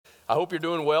I hope you're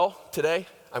doing well today.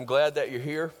 I'm glad that you're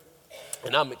here,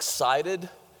 and I'm excited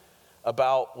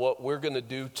about what we're going to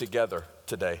do together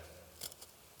today.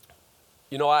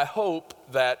 You know, I hope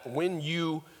that when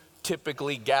you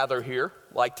typically gather here,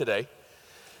 like today,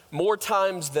 more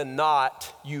times than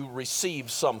not, you receive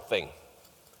something.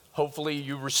 Hopefully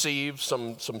you receive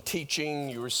some teaching,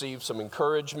 you receive some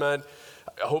encouragement,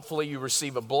 hopefully you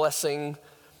receive a blessing,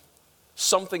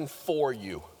 something for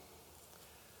you.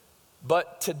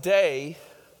 But today,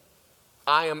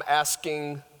 I am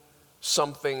asking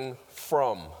something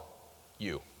from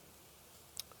you.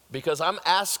 Because I'm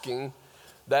asking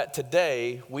that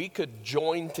today we could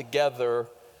join together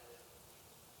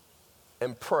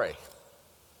and pray.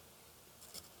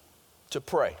 To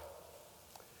pray.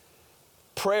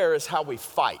 Prayer is how we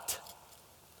fight.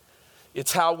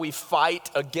 It's how we fight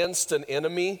against an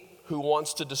enemy who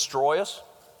wants to destroy us.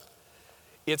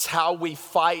 It's how we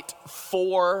fight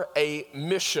for a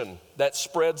mission that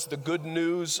spreads the good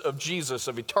news of Jesus,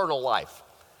 of eternal life.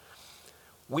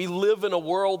 We live in a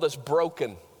world that's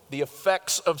broken. The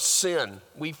effects of sin,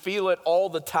 we feel it all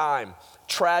the time.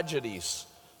 Tragedies,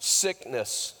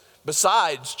 sickness,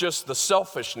 besides just the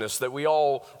selfishness that we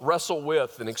all wrestle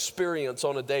with and experience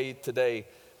on a day-to-day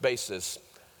basis.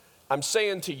 I'm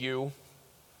saying to you,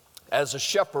 as a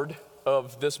shepherd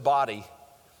of this body,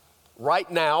 right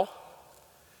now,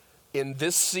 in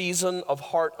this season of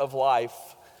Heart of Life,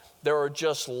 there are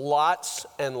just lots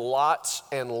and lots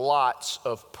and lots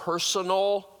of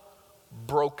personal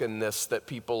brokenness that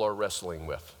people are wrestling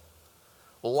with.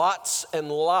 Lots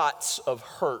and lots of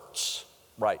hurts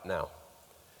right now.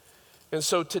 And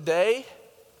so today,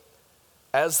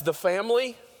 as the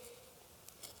family,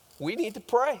 we need to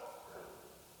pray.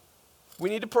 We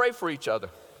need to pray for each other.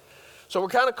 So we're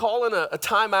kind of calling a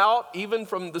time out, even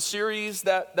from the series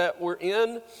that we're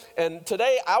in. And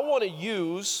today I want to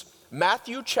use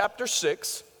Matthew chapter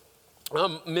 6.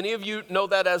 Many of you know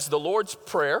that as the Lord's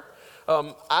Prayer.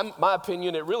 My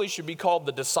opinion, it really should be called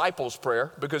the disciples'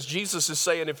 prayer, because Jesus is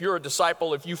saying, if you're a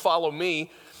disciple, if you follow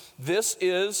me, this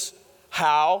is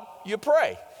how you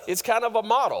pray. It's kind of a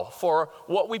model for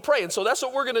what we pray. And so that's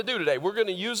what we're going to do today. We're going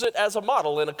to use it as a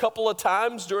model. And a couple of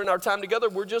times during our time together,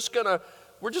 we're just going to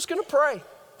pray.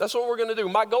 That's what we're going to do.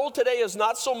 My goal today is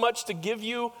not so much to give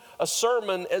you a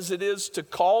sermon as it is to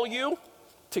call you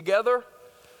together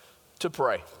to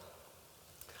pray.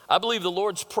 I believe the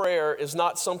Lord's Prayer is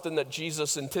not something that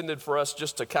Jesus intended for us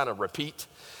just to kind of repeat.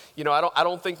 You know, I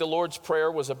don't think the Lord's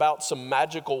Prayer was about some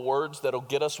magical words that'll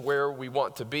get us where we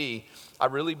want to be. I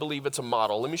really believe it's a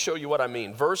model. Let me show you what I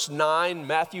mean. Verse 9,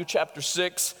 Matthew chapter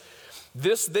 6.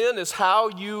 This then is how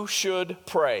you should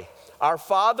pray. Our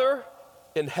Father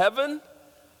in heaven,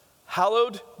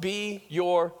 hallowed be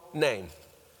your name.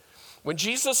 When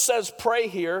Jesus says pray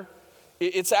here,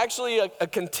 it's actually a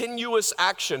continuous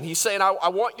action. He's saying, I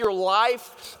want your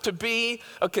life to be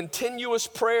a continuous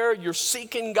prayer. You're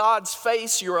seeking God's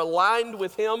face. You're aligned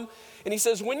with Him. And He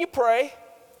says, when you pray,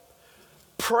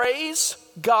 praise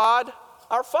God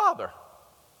our Father.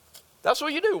 That's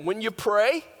what you do. When you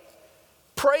pray,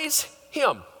 praise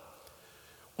Him.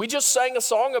 We just sang a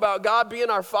song about God being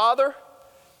our Father.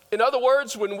 In other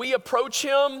words, when we approach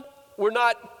Him, we're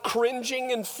not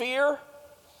cringing in fear.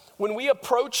 When we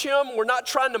approach Him, we're not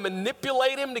trying to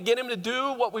manipulate Him to get Him to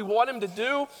do what we want Him to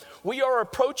do. We are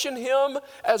approaching Him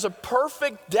as a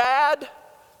perfect dad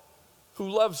who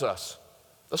loves us.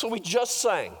 That's what we just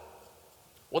sang.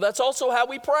 Well, that's also how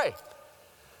we pray.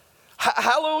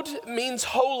 Hallowed means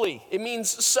holy. It means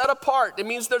set apart. It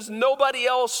means there's nobody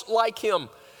else like Him.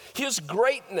 His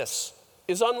greatness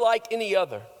is unlike any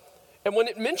other. And when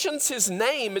it mentions His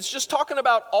name, it's just talking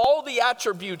about all the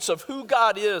attributes of who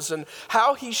God is and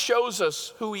how He shows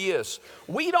us who He is.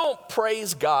 We don't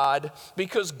praise God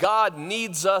because God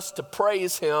needs us to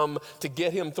praise Him to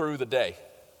get Him through the day.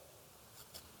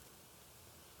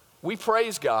 We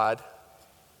praise God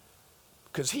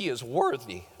because He is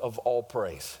worthy of all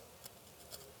praise.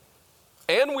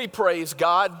 And we praise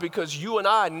God because you and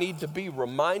I need to be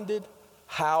reminded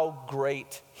how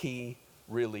great He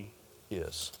really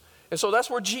is. And so that's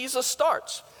where Jesus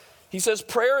starts. He says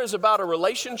prayer is about a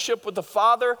relationship with the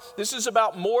Father. This is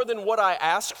about more than what I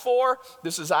ask for.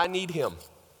 This is I need Him.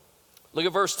 Look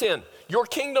at verse 10. Your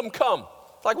kingdom come.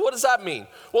 Like, what does that mean?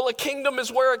 Well, a kingdom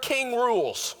is where a king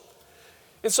rules.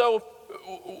 And so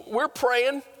we're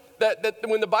praying that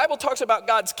when the Bible talks about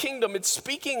God's kingdom, it's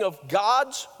speaking of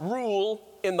God's rule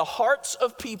in the hearts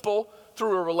of people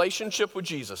through a relationship with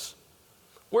Jesus,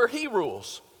 where He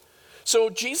rules. So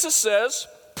Jesus says,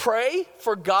 pray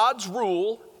for God's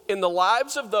rule in the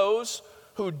lives of those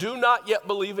who do not yet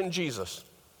believe in Jesus.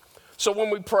 So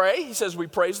when we pray, He says we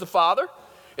praise the Father.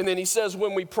 And then he says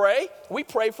when we pray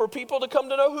for people to come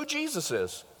to know who Jesus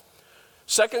is.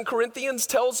 2 Corinthians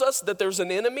tells us that there's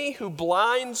an enemy who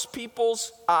blinds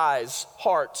people's eyes,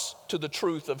 hearts, to the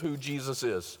truth of who Jesus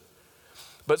is.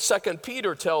 But 2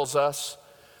 Peter tells us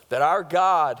that our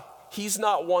God, he's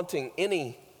not wanting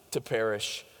any to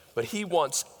perish, but he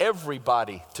wants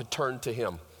everybody to turn to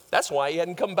him. That's why he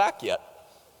hadn't come back yet.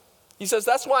 He says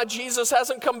that's why Jesus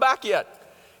hasn't come back yet.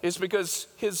 It's because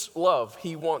his love,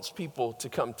 he wants people to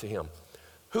come to him.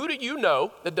 Who do you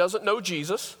know that doesn't know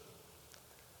Jesus?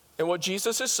 And what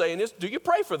Jesus is saying is, do you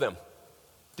pray for them?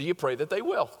 Do you pray that they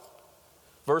will?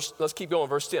 Let's keep going,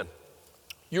 verse 10.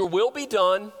 Your will be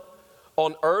done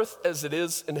on earth as it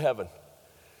is in heaven.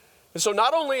 And so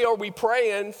not only are we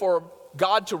praying for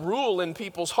God to rule in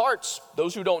people's hearts,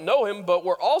 those who don't know him, but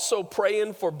we're also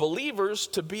praying for believers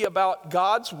to be about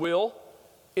God's will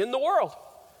in the world.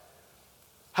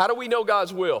 How do we know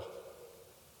God's will?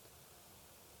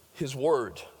 His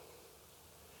word.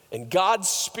 And God's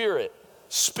Spirit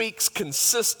speaks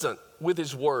consistent with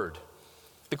his word.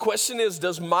 The question is,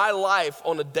 does my life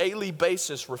on a daily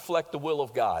basis reflect the will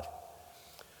of God?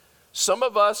 Some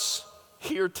of us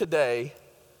here today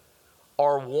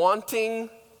are wanting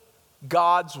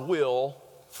God's will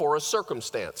for a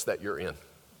circumstance that you're in.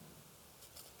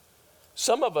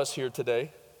 Some of us here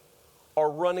today are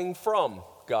running from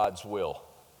God's will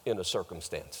in a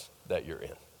circumstance that you're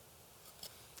in.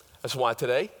 That's why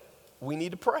today we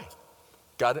need to pray.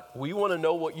 God, we want to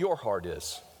know what your heart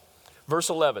is. Verse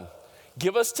 11,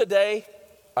 give us today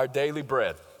our daily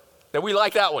bread. Now we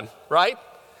like that one, right?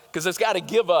 Because it's got to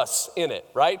give us in it,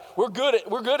 right? We're good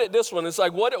at this one. It's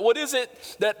like, what is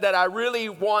it that I really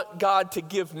want God to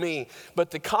give me?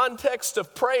 But the context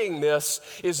of praying this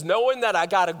is knowing that I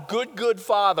got a good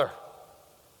Father.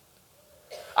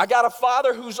 I got a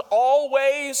Father who's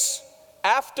always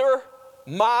after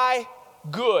my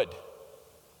good.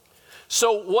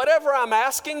 So whatever I'm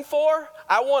asking for,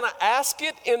 I want to ask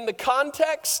it in the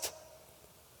context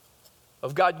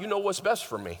of God, you know what's best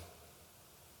for me.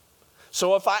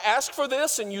 So if I ask for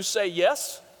this and you say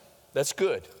yes, that's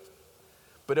good.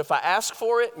 But if I ask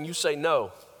for it and you say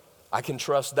no, I can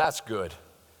trust that's good.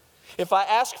 If I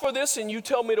ask for this and you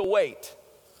tell me to wait,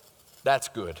 that's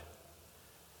good.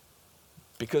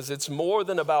 Because it's more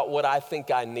than about what I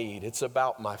think I need. It's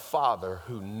about my Father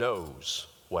who knows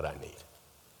what I need.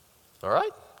 All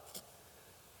right?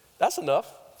 That's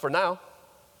enough for now.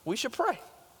 We should pray.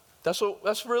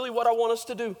 That's really what I want us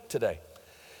to do today.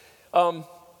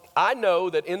 I know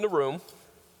that in the room,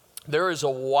 there is a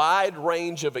wide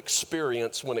range of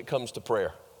experience when it comes to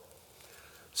prayer.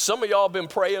 Some of y'all have been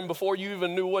praying before you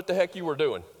even knew what the heck you were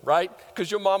doing, right? Because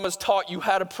your mama's taught you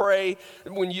how to pray.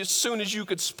 As soon as you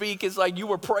could speak, it's like you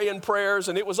were praying prayers,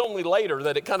 and it was only later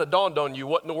that it kind of dawned on you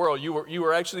what in the world you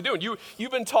were actually doing.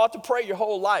 You've been taught to pray your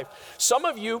whole life. Some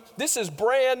of you, this is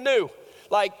brand new.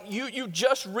 Like you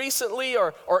just recently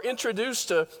are introduced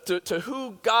to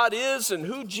who God is and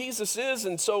who Jesus is,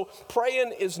 and so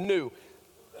praying is new.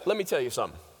 Let me tell you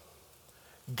something.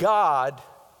 God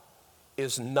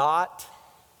is not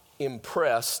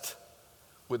impressed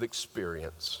with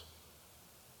experience.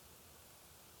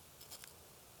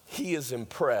 He is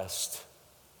impressed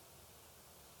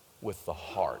with the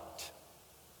heart.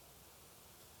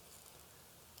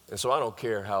 And so I don't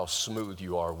care how smooth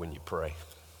you are when you pray.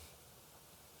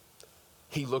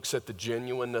 He looks at the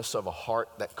genuineness of a heart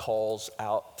that calls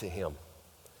out to him.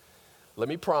 Let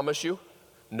me promise you,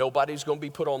 nobody's going to be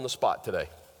put on the spot today.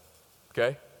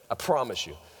 Okay? I promise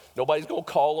you. Nobody's going to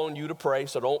call on you to pray,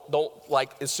 so don't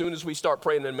like as soon as we start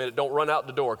praying in a minute, don't run out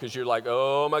the door because you're like,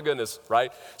 oh my goodness,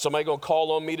 right? Somebody going to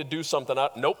call on me to do something.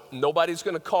 Nope, nobody's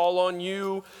going to call on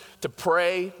you to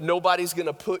pray. Nobody's going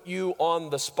to put you on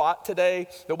the spot today.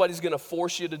 Nobody's going to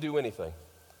force you to do anything.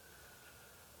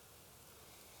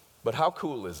 But how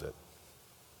cool is it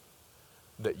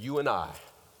that you and I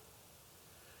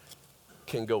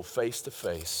can go face to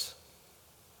face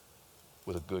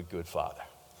with a good Father?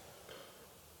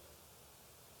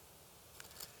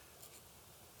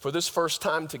 For this first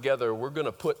time together, we're going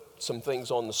to put some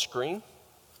things on the screen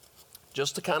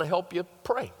just to kind of help you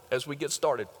pray as we get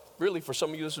started. Really, for some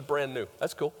of you, this is brand new.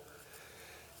 That's cool.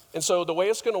 And so the way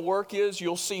it's going to work is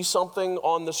you'll see something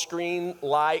on the screen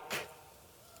like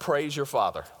praise your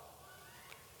Father.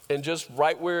 And just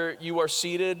right where you are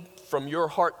seated, from your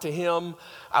heart to him,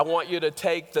 I want you to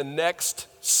take the next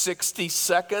 60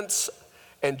 seconds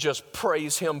and just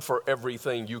praise him for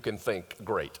everything you can think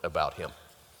great about him.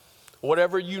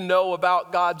 Whatever you know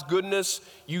about God's goodness,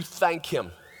 you thank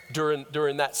him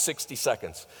during that 60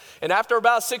 seconds. And after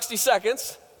about 60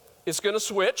 seconds, it's going to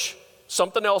switch.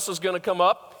 Something else is going to come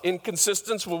up. in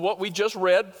consistence with what we just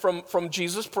read from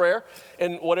Jesus' prayer,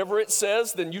 and whatever it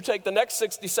says, then you take the next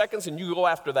 60 seconds and you go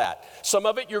after that. Some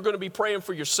of it you're going to be praying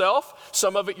for yourself.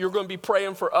 Some of it you're going to be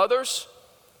praying for others.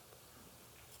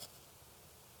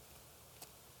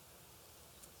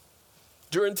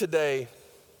 During today,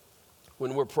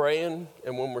 when we're praying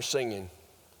and when we're singing,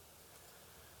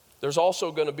 there's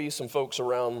also going to be some folks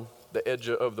around the edge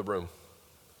of the room.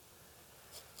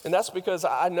 And that's because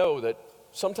I know that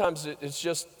sometimes it's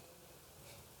just,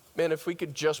 man, if we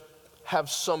could just have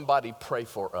somebody pray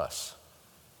for us.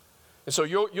 And so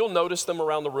you'll notice them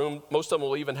around the room. Most of them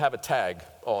will even have a tag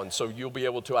on, so you'll be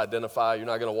able to identify. You're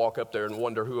not going to walk up there and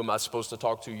wonder, who am I supposed to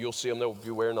talk to? You'll see them, they'll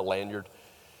be wearing a lanyard.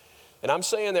 And I'm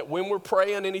saying that when we're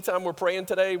praying, anytime we're praying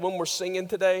today, when we're singing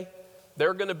today,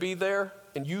 they're going to be there,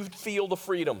 and you feel the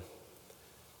freedom.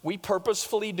 We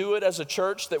purposefully do it as a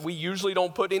church that we usually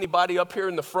don't put anybody up here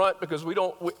in the front because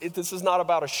this is not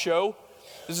about a show.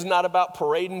 This is not about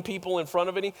parading people in front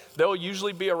of any. They'll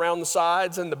usually be around the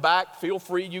sides and the back. Feel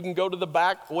free, you can go to the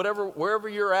back, wherever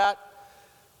you're at.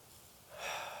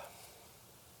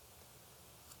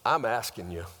 I'm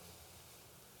asking you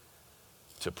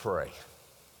to pray.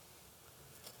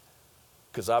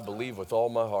 Because I believe with all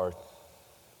my heart,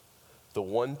 the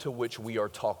one to which we are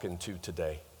talking to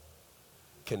today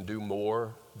can do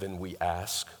more than we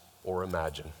ask or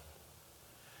imagine.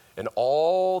 And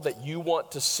all that you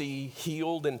want to see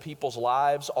healed in people's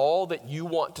lives, all that you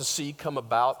want to see come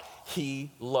about, he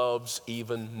loves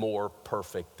even more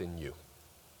perfect than you.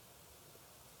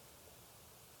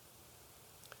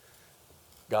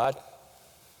 God,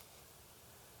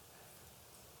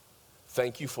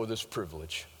 thank you for this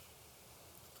privilege.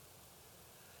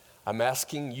 I'm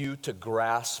asking you to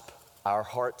grasp our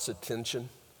heart's attention,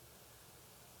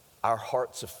 our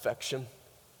heart's affection.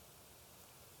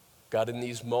 God, in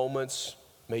these moments,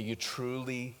 may you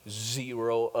truly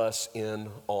zero us in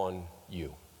on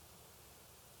you.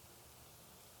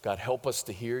 God, help us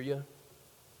to hear you.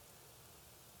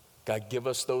 God, give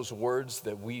us those words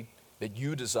that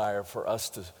you desire for us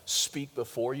to speak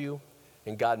before you.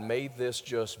 And God, may this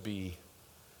just be,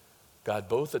 God,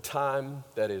 both a time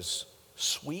that is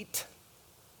sweet,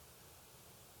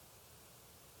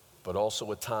 but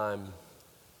also a time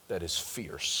that is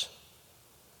fierce,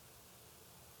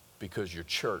 because your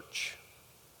church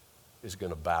is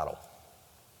going to battle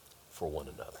for one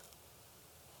another.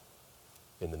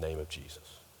 In the name of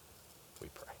Jesus, we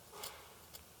pray.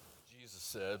 Jesus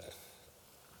said,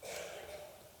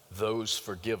 "Those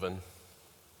forgiven,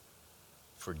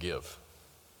 forgive."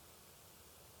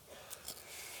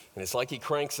 And it's like he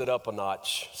cranks it up a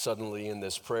notch suddenly in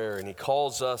this prayer, and he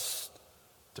calls us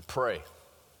to pray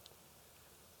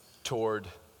toward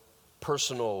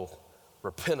personal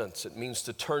repentance. It means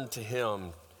to turn to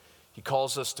him. He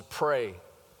calls us to pray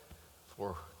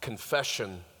for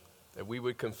confession, that we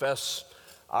would confess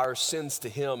our sins to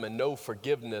him and know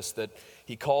forgiveness, that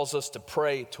he calls us to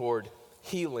pray toward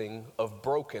healing of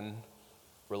broken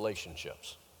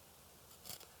relationships.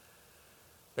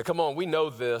 Now, come on, we know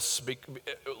this.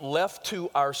 Left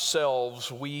to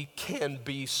ourselves, we can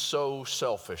be so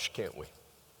selfish, can't we?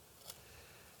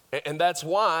 And that's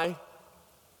why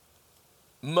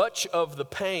much of the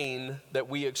pain that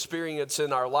we experience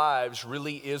in our lives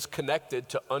really is connected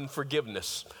to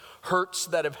unforgiveness, hurts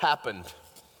that have happened,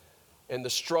 and the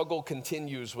struggle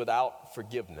continues without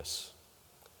forgiveness.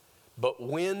 But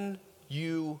when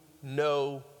you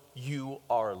know you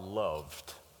are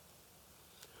loved,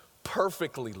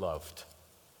 perfectly loved,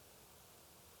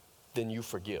 then you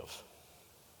forgive.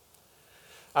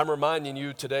 I'm reminding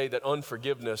you today that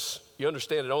unforgiveness, you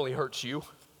understand, it only hurts you.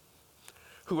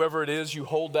 Whoever it is you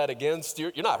hold that against,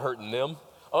 you're not hurting them.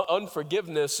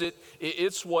 Unforgiveness,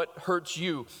 it's what hurts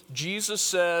you. Jesus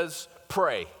says,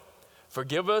 pray,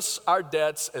 forgive us our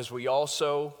debts as we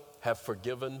also have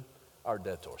forgiven our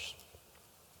debtors.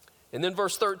 And then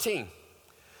verse 13,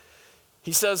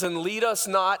 he says, and lead us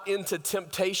not into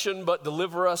temptation, but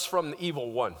deliver us from the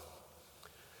evil one.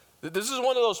 This is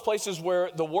one of those places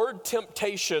where the word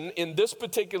temptation in this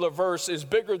particular verse is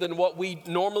bigger than what we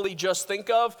normally just think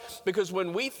of, because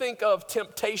when we think of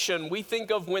temptation, we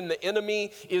think of when the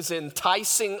enemy is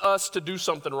enticing us to do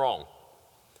something wrong.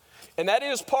 And that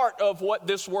is part of what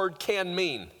this word can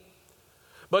mean.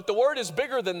 But the word is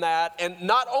bigger than that, and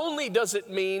not only does it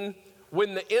mean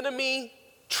when the enemy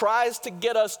tries to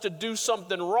get us to do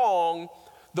something wrong,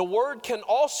 the word can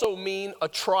also mean a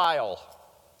trial.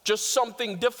 Just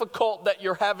something difficult that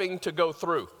you're having to go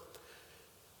through.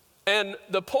 And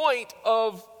the point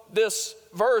of this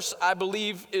verse, I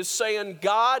believe, is saying,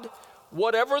 God,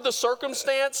 whatever the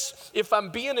circumstance, if I'm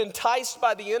being enticed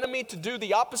by the enemy to do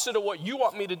the opposite of what you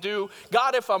want me to do,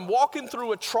 God, if I'm walking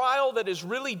through a trial that is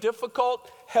really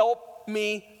difficult, help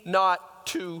me not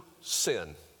to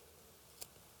sin.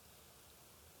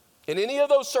 In any of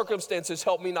those circumstances,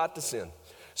 help me not to sin.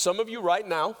 Some of you right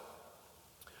now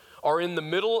are in the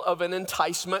middle of an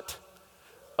enticement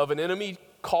of an enemy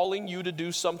calling you to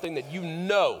do something that you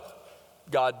know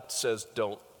God says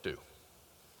don't do.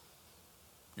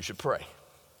 You should pray.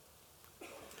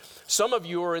 Some of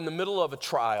you are in the middle of a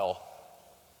trial,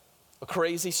 a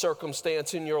crazy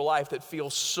circumstance in your life that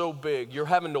feels so big. You're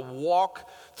having to walk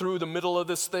through the middle of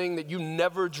this thing that you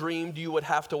never dreamed you would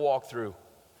have to walk through.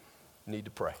 You need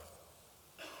to pray.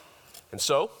 And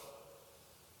so,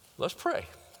 let's pray.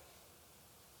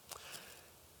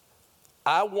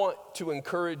 I want to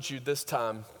encourage you this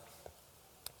time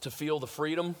to feel the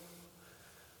freedom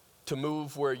to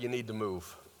move where you need to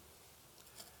move.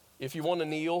 If you want to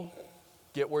kneel,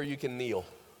 get where you can kneel.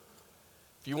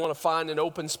 If you want to find an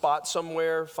open spot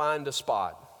somewhere, find a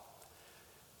spot.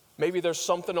 Maybe there's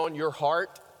something on your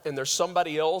heart and there's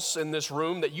somebody else in this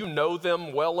room that you know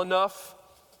them well enough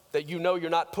that you know you're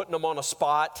not putting them on a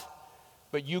spot,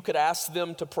 but you could ask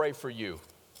them to pray for you.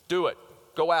 Do it.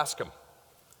 Go ask them.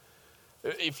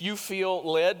 If you feel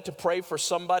led to pray for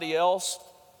somebody else,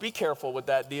 be careful with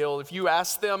that deal. If you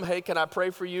ask them, hey, can I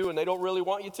pray for you, and they don't really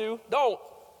want you to, don't.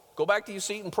 Go back to your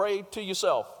seat and pray to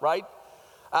yourself, right?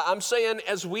 I'm saying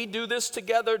as we do this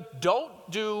together, don't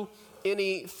do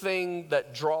anything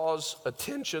that draws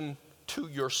attention to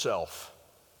yourself.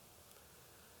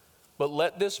 But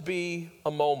let this be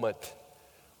a moment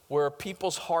where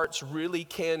people's hearts really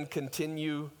can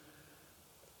continue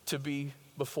to be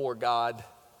before God.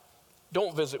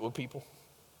 Don't visit with people,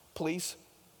 please.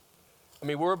 I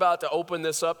mean, we're about to open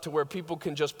this up to where people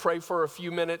can just pray for a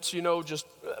few minutes, just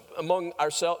among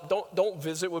ourselves. Don't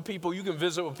visit with people. You can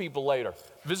visit with people later.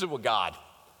 Visit with God.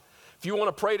 If you want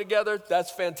to pray together,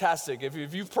 that's fantastic.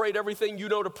 If you've prayed everything you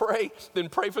know to pray, then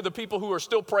pray for the people who are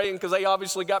still praying because they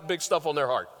obviously got big stuff on their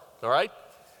heart, all right?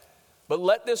 But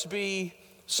let this be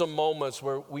some moments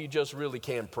where we just really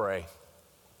can pray.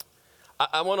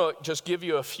 I want to just give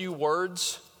you a few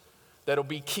words that'll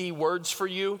be key words for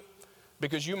you,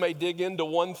 because you may dig into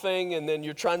one thing and then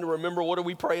you're trying to remember what are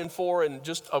we praying for, and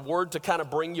just a word to kind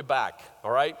of bring you back,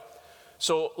 all right?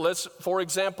 So for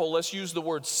example, let's use the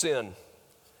word sin.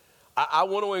 I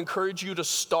want to encourage you to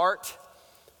start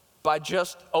by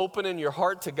just opening your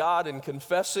heart to God and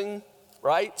confessing,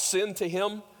 right? Sin to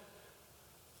Him.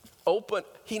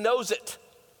 He knows it.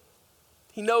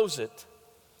 He knows it.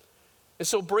 And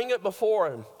so bring it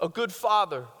before Him, a good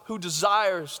Father who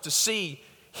desires to see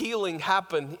healing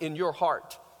happen in your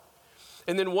heart.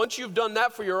 And then once you've done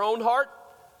that for your own heart,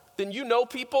 then you know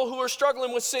people who are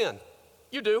struggling with sin.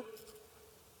 You do.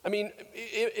 I mean,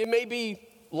 it may be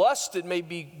lust, it may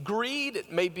be greed,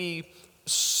 it may be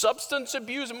substance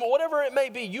abuse, whatever it may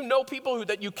be. You know people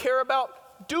that you care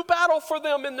about. Do battle for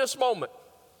them in this moment.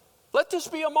 Let this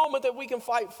be a moment that we can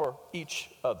fight for each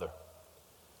other.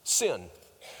 Sin.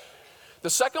 The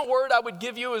second word I would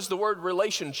give you is the word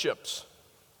relationships.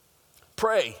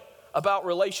 Pray about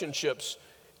relationships.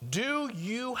 Do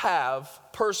you have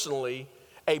personally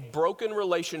a broken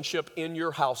relationship in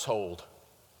your household?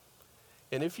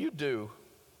 And if you do,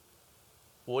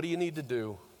 what do you need to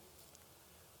do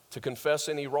to confess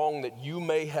any wrong that you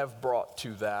may have brought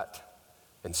to that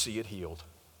and see it healed?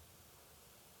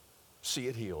 See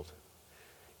it healed.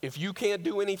 If you can't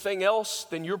do anything else,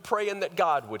 then you're praying that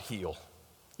God would heal.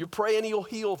 You're praying He'll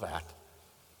heal that.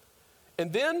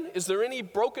 And then, is there any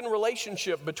broken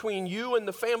relationship between you and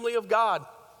the family of God?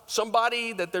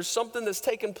 Somebody that there's something that's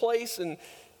taken place and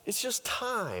it's just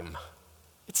time.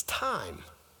 It's time.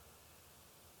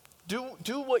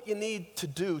 Do what you need to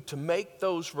do to make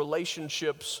those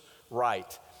relationships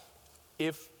right.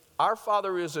 If our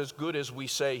Father is as good as we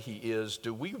say He is,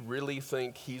 do we really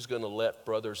think He's going to let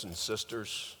brothers and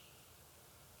sisters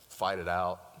fight it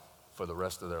out for the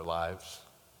rest of their lives?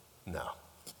 No.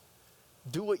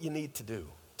 Do what you need to do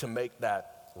to make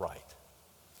that right.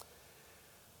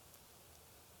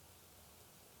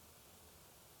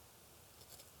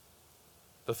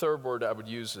 The third word I would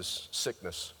use is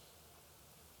sickness.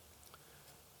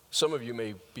 Some of you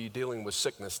may be dealing with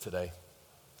sickness today.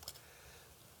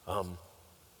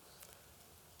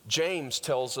 James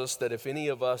tells us that if any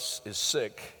of us is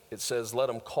sick, it says, let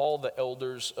them call the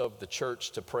elders of the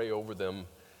church to pray over them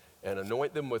and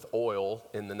anoint them with oil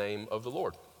in the name of the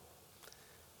Lord.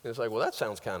 And it's like, well, that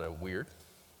sounds kind of weird.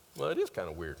 Well, it is kind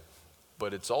of weird,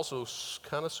 but it's also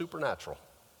kind of supernatural.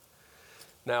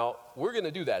 Now, we're going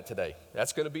to do that today.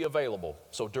 That's going to be available.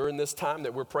 So during this time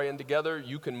that we're praying together,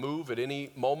 you can move at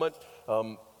any moment.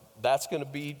 That's going to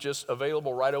be just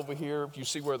available right over here. If you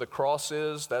see where the cross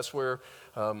is, that's where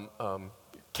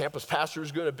campus pastor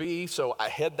is going to be. So I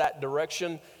head that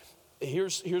direction.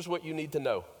 Here's what you need to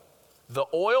know. The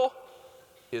oil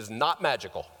is not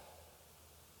magical.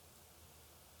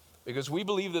 Because we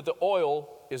believe that the oil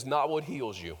is not what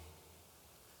heals you.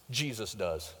 Jesus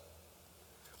does.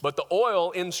 But the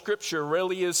oil in Scripture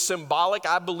really is symbolic,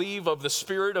 I believe, of the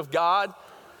Spirit of God,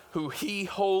 who He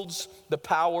holds the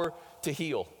power to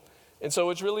heal. And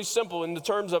so it's really simple in the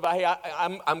terms of, hey,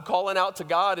 I'm calling out to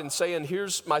God and saying,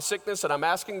 here's my sickness, and I'm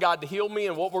asking God to heal me.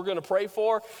 And what we're going to pray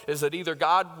for is that either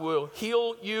God will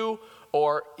heal you,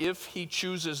 or if He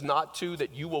chooses not to,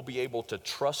 that you will be able to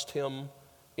trust Him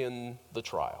in the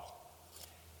trial.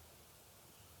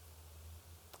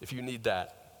 If you need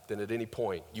that, then at any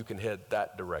point you can head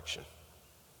that direction.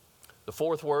 The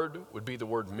fourth word would be the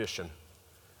word mission.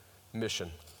 Mission.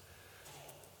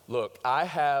 Look, I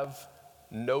have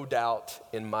no doubt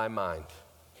in my mind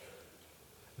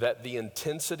that the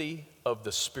intensity of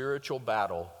the spiritual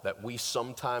battle that we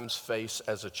sometimes face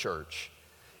as a church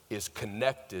is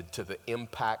connected to the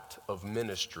impact of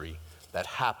ministry that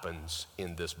happens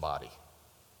in this body.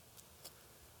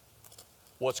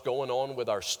 What's going on with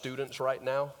our students right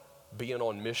now, being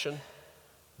on mission,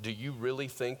 do you really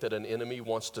think that an enemy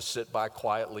wants to sit by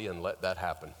quietly and let that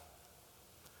happen?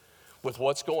 With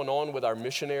what's going on with our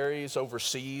missionaries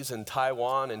overseas in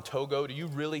Taiwan and Togo, do you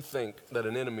really think that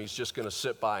an enemy is just going to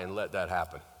sit by and let that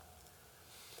happen?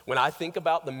 When I think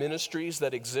about the ministries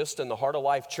that exist in the Heart of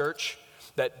Life Church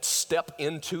that step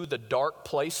into the dark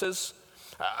places,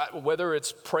 whether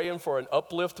it's praying for an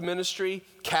uplift ministry,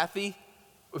 Kathy,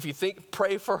 if you think,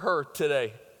 pray for her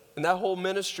today and that whole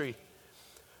ministry.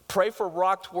 Pray for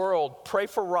Rocked World. Pray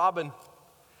for Robin.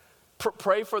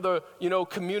 Pray for the,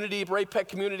 community, Ray-Pec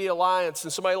Community Alliance,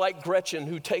 and somebody like Gretchen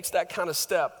who takes that kind of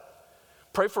step.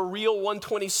 Pray for Real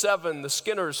 127, the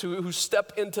Skinners who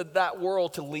step into that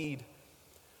world to lead.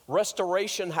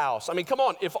 Restoration House. I mean, come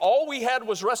on, if all we had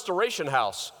was Restoration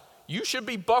House, you should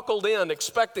be buckled in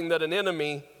expecting that an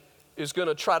enemy is going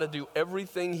to try to do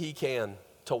everything he can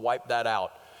to wipe that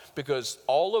out. Because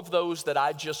all of those that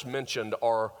I just mentioned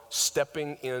are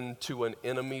stepping into an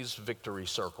enemy's victory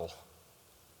circle.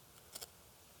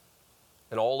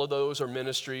 And all of those are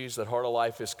ministries that Heart of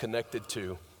Life is connected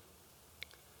to,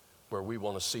 where we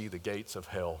want to see the gates of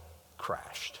hell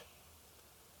crashed.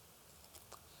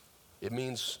 It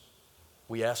means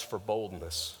we ask for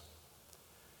boldness.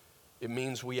 It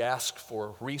means we ask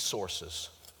for resources.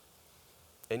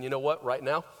 And you know what? Right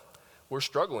now, we're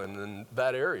struggling in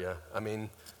that area. I mean,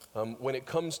 when it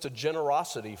comes to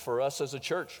generosity for us as a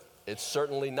church, it's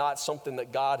certainly not something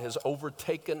that God has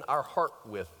overtaken our heart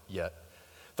with yet.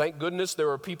 Thank goodness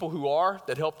there are people who are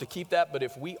that help to keep that, but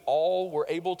if we all were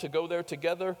able to go there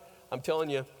together, I'm telling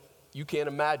you, you can't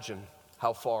imagine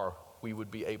how far we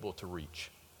would be able to reach.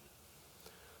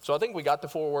 So I think we got the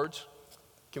 4 words.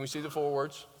 Can we see the 4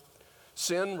 words?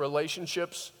 Sin,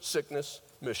 relationships, sickness,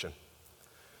 mission.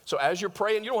 So as you're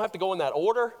praying, you don't have to go in that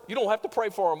order. You don't have to pray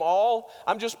for them all.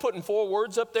 I'm just putting 4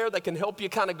 words up there that can help you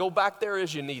kind of go back there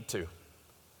as you need to.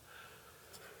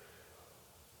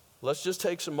 Let's just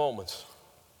take some moments.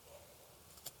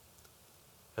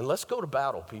 And let's go to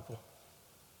battle, people.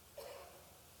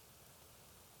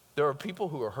 There are people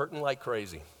who are hurting like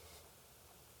crazy.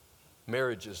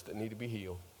 Marriages that need to be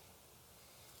healed.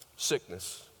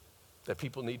 Sickness that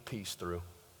people need peace through.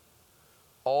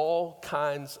 All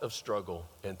kinds of struggle.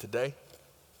 And today,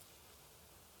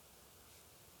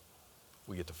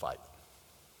 we get to fight.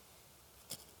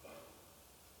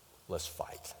 Let's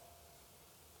fight.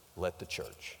 Let the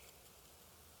church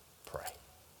pray.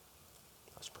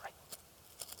 Let's pray.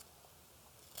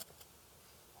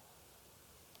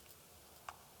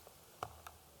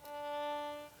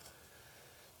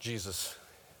 Jesus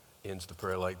ends the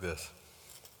prayer like this.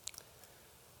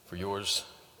 For yours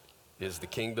is the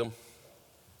kingdom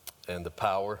and the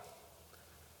power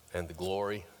and the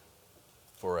glory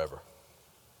forever.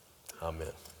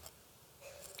 Amen.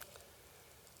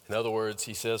 In other words,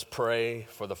 he says, pray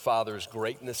for the Father's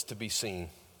greatness to be seen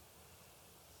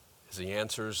as he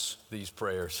answers these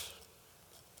prayers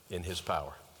in his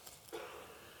power.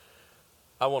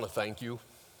 I want to thank you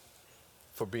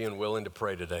for being willing to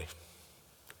pray today.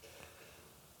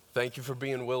 Thank you for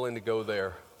being willing to go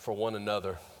there for one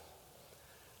another.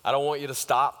 I don't want you to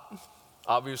stop.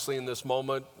 Obviously, in this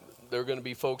moment, there are going to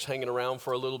be folks hanging around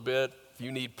for a little bit. If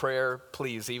you need prayer,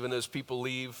 please, even as people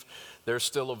leave, they're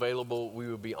still available. We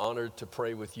would be honored to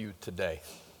pray with you today.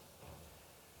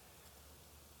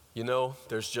 You know,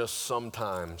 there's just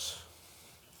sometimes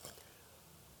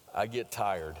I get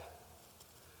tired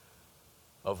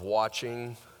of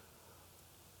watching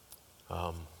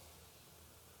an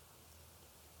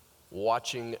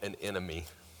enemy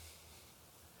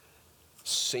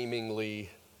seemingly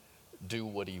do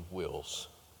what he wills.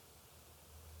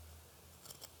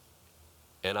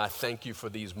 And I thank you for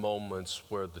these moments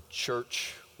where the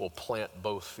church will plant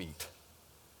both feet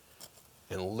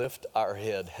and lift our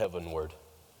head heavenward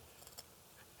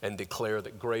and declare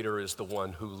that greater is the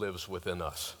one who lives within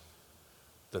us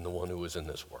than the one who is in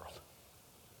this world.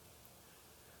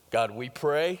 God, we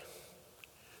pray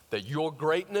that your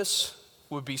greatness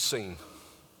would be seen.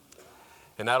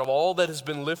 And out of all that has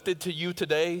been lifted to you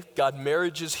today, God,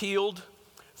 marriage is healed,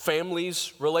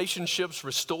 families, relationships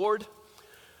restored,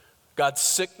 God,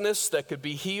 sickness that could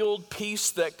be healed,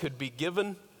 peace that could be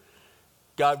given.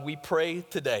 God, we pray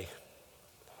today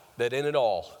that in it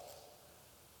all,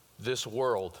 this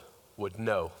world would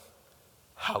know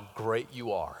how great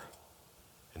you are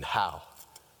and how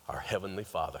our Heavenly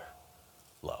Father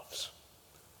loves.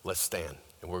 Let's stand,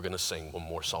 and we're going to sing one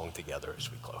more song together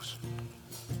as we close.